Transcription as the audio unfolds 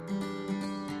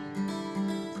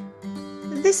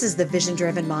This is the Vision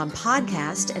Driven Mom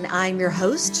podcast, and I'm your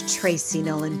host, Tracy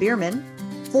Nolan Bierman.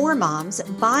 For moms,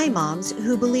 by moms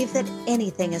who believe that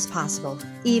anything is possible,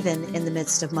 even in the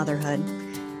midst of motherhood.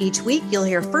 Each week, you'll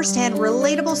hear firsthand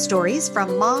relatable stories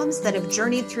from moms that have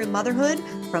journeyed through motherhood,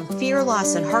 from fear,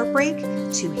 loss, and heartbreak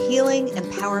to healing,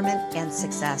 empowerment, and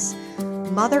success.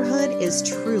 Motherhood is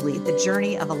truly the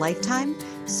journey of a lifetime,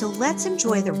 so let's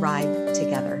enjoy the ride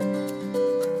together.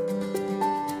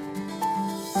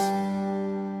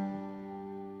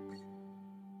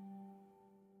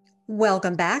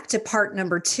 Welcome back to part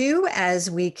number 2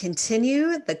 as we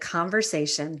continue the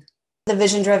conversation. The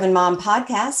Vision Driven Mom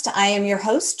podcast. I am your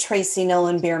host, Tracy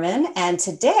Nolan Bierman, and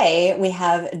today we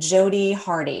have Jody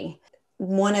Hardy.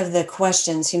 One of the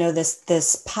questions,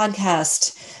 this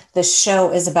podcast, this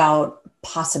show is about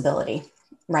possibility,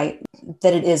 right?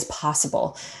 That it is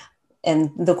possible.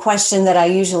 And the question that I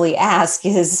usually ask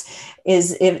is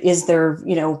there,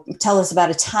 tell us about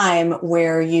a time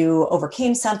where you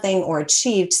overcame something or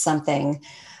achieved something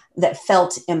that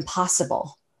felt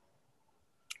impossible.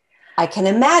 I can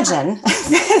imagine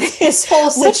this whole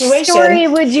situation. Which story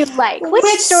would you like?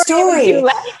 Which story would you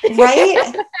like?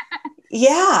 Right?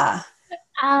 Yeah.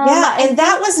 And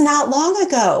that was not long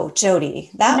ago,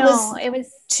 Jody. It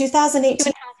was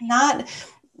 2018. Not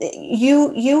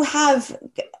you have,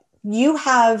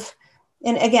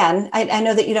 and again, I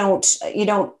know that you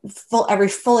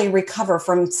don't fully recover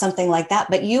from something like that,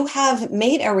 but you have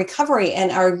made a recovery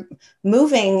and are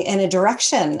moving in a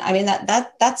direction. I mean,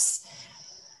 that's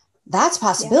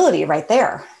possibility right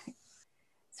there.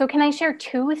 So can I share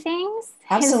 2 things?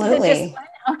 Absolutely.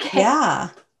 Okay. Yeah.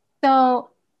 So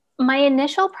my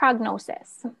initial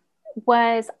prognosis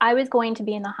was I was going to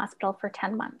be in the hospital for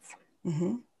 10 months.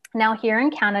 Mm-hmm. Now here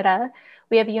in Canada,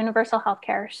 we have universal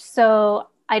healthcare. So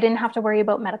I didn't have to worry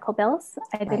about medical bills.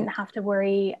 I didn't have to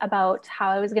worry about how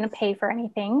I was going to pay for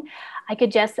anything. I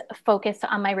could just focus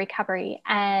on my recovery.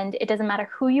 And it doesn't matter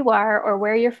who you are or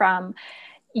where you're from,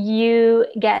 you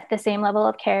get the same level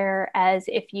of care as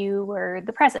if you were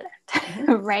the president,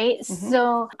 right? Mm-hmm.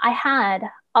 So I had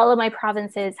all of my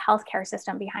province's healthcare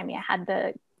system behind me. I had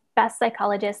the best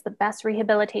psychologists, the best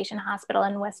rehabilitation hospital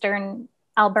in Western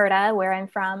Alberta, where I'm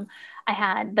from. I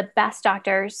had the best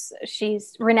doctors.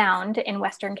 She's renowned in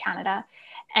Western Canada.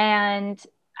 And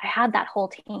I had that whole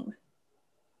team.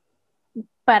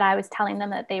 But I was telling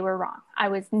them that they were wrong. I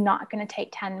was not going to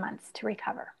take 10 months to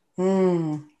recover.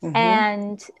 Mm-hmm.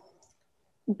 And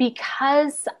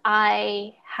because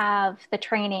I have the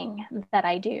training that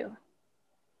I do,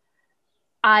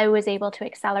 I was able to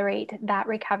accelerate that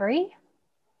recovery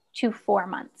to 4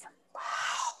 months. Wow.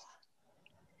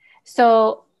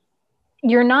 So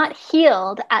you're not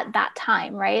healed at that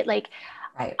time, right?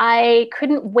 I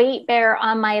couldn't weight bear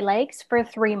on my legs for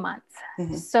 3 months.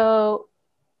 Mm-hmm. So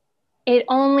it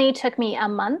only took me a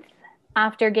month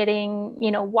after getting,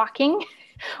 walking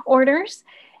orders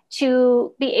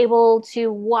to be able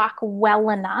to walk well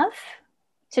enough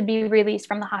to be released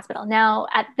from the hospital. Now,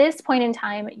 at this point in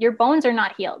time, your bones are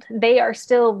not healed. They are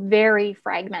still very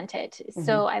fragmented. Mm-hmm.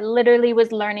 So I literally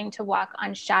was learning to walk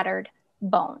on shattered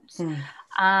bones.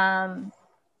 Mm.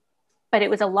 But it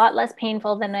was a lot less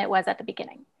painful than it was at the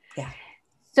beginning. Yeah.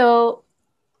 So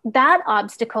that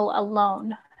obstacle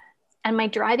alone and my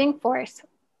driving force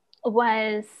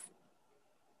was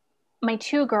my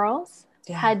 2 girls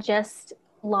had just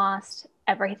lost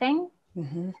everything,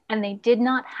 and they did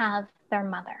not have their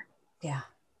mother. Yeah.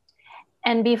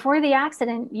 And before the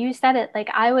accident, you said it,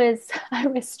 I was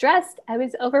stressed. I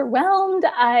was overwhelmed.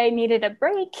 I needed a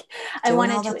break. I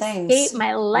wanted to escape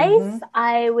my life. Mm-hmm.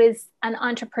 I was an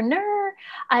entrepreneur.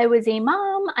 I was a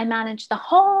mom. I managed the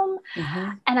home,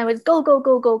 and I was go, go,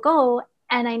 go, go, go.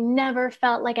 And I never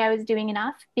felt like I was doing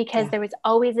enough because there was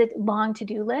always a long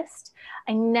to-do list.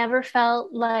 I never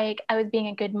felt like I was being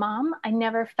a good mom. I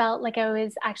never felt like I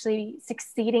was actually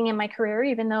succeeding in my career,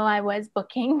 even though I was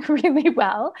booking really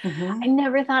well. Mm-hmm. I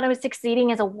never thought I was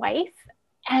succeeding as a wife.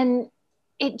 And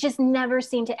it just never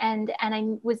seemed to end. And I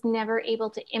was never able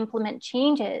to implement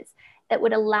changes that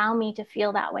would allow me to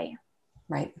feel that way.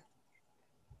 Right.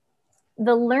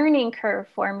 The learning curve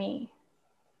for me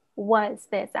was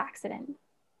this accident.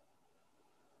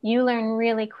 You learn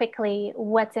really quickly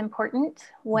what's important,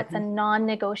 what's a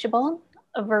non-negotiable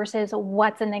versus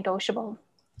what's a negotiable.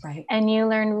 Right. And you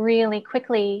learn really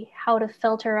quickly how to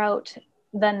filter out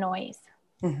the noise.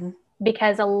 Mm-hmm.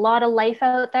 Because a lot of life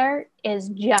out there is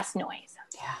just noise.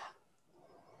 Yeah.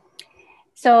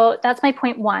 So that's my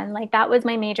point 1. That was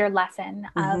my major lesson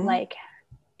of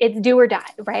it's do or die,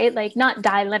 right? Not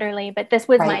die literally, but this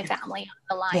was my family on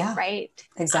the line, right?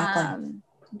 Exactly.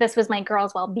 This was my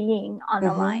girls' well-being on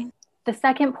the line. The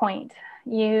second point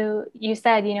You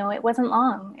said, it wasn't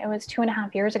long. It was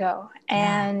 2.5 years ago.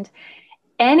 And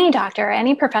any doctor,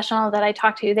 any professional that I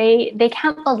talk to, they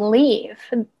can't believe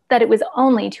that it was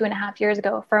only 2.5 years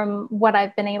ago from what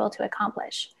I've been able to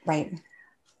accomplish. Right.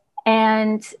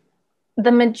 And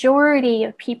the majority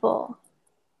of people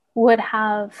would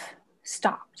have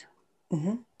stopped.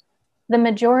 Mm-hmm. The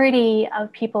majority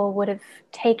of people would have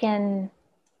taken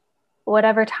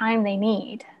whatever time they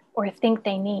need or think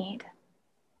they need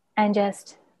and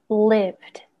just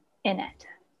lived in it.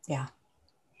 Yeah.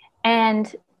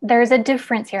 And there's a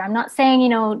difference here. I'm not saying,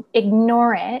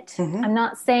 ignore it. Mm-hmm. I'm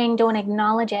not saying don't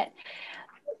acknowledge it.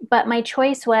 But my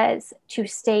choice was to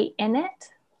stay in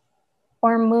it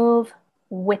or move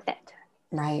with it.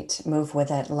 Right. Move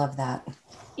with it. Love that.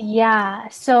 Yeah.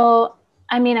 So,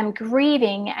 I'm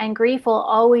grieving, and grief will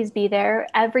always be there.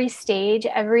 Every stage,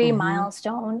 every Mm-hmm.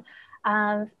 milestone.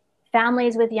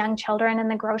 Families with young children in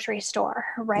the grocery store,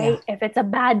 right? Yeah. If it's a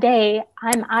bad day,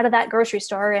 I'm out of that grocery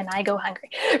store and I go hungry.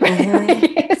 Right?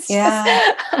 Mm-hmm.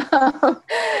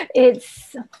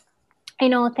 It's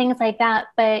things like that,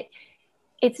 but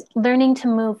it's learning to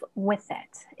move with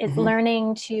it. It's mm-hmm.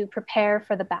 learning to prepare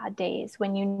for the bad days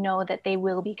when you know that they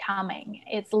will be coming.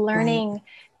 It's learning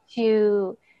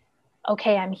to,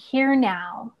 okay, I'm here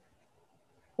now.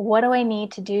 What do I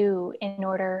need to do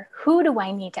who do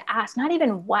I need to ask? Not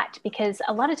even what, because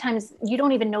a lot of times you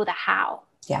don't even know the how.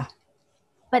 Yeah.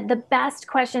 But the best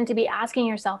question to be asking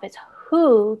yourself is,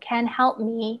 who can help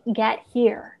me get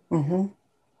here? Mm-hmm.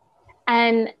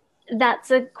 And that's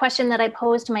a question that I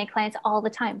pose to my clients all the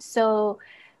time. So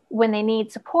when they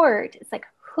need support, it's like,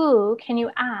 who can you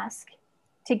ask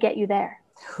to get you there?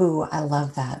 Who? I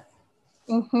love that.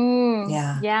 Mm-hmm.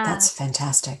 Yeah. Yeah. That's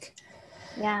fantastic.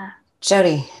 Yeah.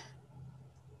 Jody,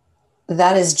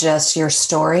 that is just, your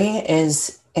story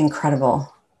is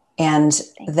incredible. And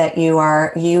that you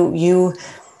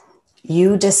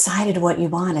decided what you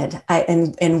wanted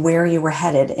and where you were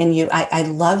headed. And I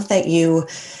love that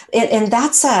and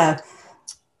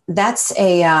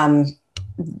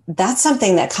that's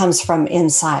something that comes from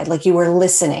inside. Like, you were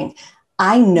listening.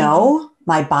 I know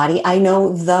my body, I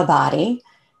know the body,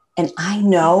 and I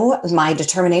know my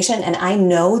determination, and I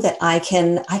know that I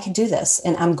can do this,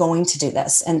 and I'm going to do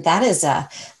this. And that's a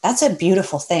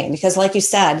beautiful thing, because like you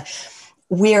said,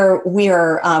 we're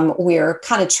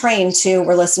kind of trained to,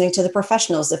 we're listening to the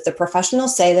professionals. If the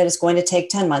professionals say that it's going to take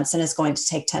 10 months, and it's going to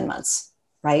take 10 months.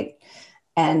 Right.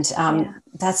 And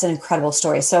that's an incredible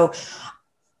story. So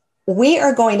we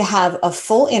are going to have a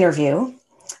full interview.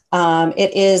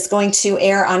 It is going to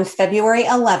air on February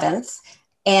 11th.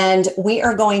 And we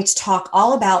are going to talk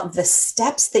all about the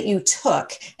steps that you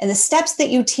took and the steps that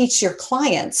you teach your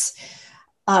clients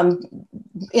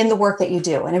in the work that you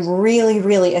do. And I'm really,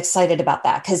 really excited about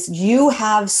that, because you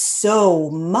have so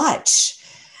much,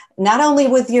 not only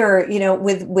with your,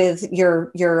 with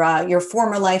your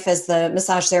former life as the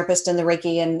massage therapist and the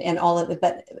Reiki and all of it,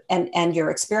 but and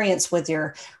your experience with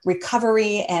your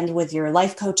recovery and with your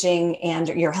life coaching and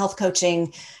your health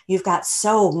coaching. You've got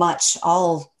so much,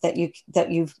 all that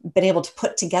you've been able to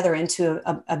put together into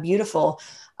a beautiful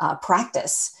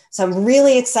practice. So I'm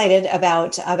really excited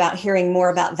about hearing more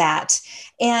about that.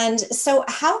 And so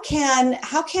how can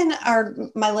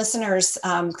my listeners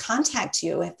contact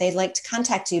you if they'd like to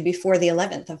contact you before the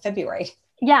 11th of February?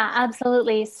 Yeah,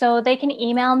 absolutely. So they can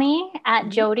email me at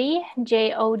Jodi,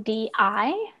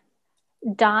 JODI,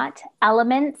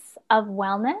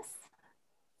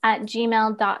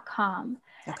 elementsofwellness@gmail.com.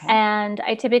 Okay. And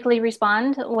I typically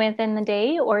respond within the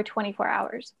day or 24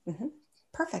 hours. Mm-hmm.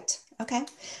 Perfect. Okay.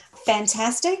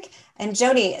 Fantastic. And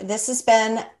Jodi, this has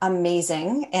been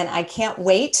amazing, and I can't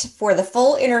wait for the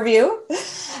full interview.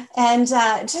 And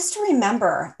just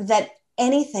remember that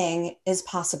anything is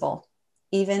possible,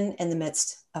 even in the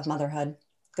midst of motherhood.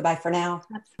 Goodbye for now.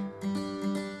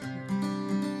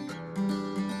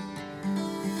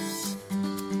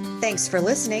 Thanks for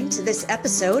listening to this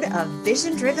episode of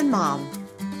Vision Driven Mom.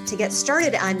 To get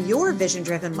started on your Vision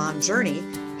Driven Mom journey,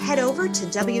 head over to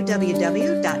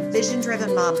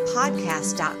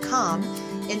www.visiondrivenmompodcast.com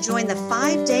and join the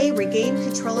 5-day Regain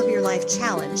Control of Your Life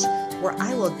Challenge, where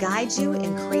I will guide you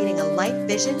in creating a life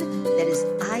vision that is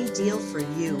ideal for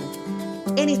you.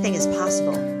 Anything is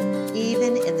possible,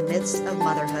 even in the midst of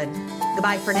motherhood.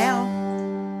 Goodbye for now.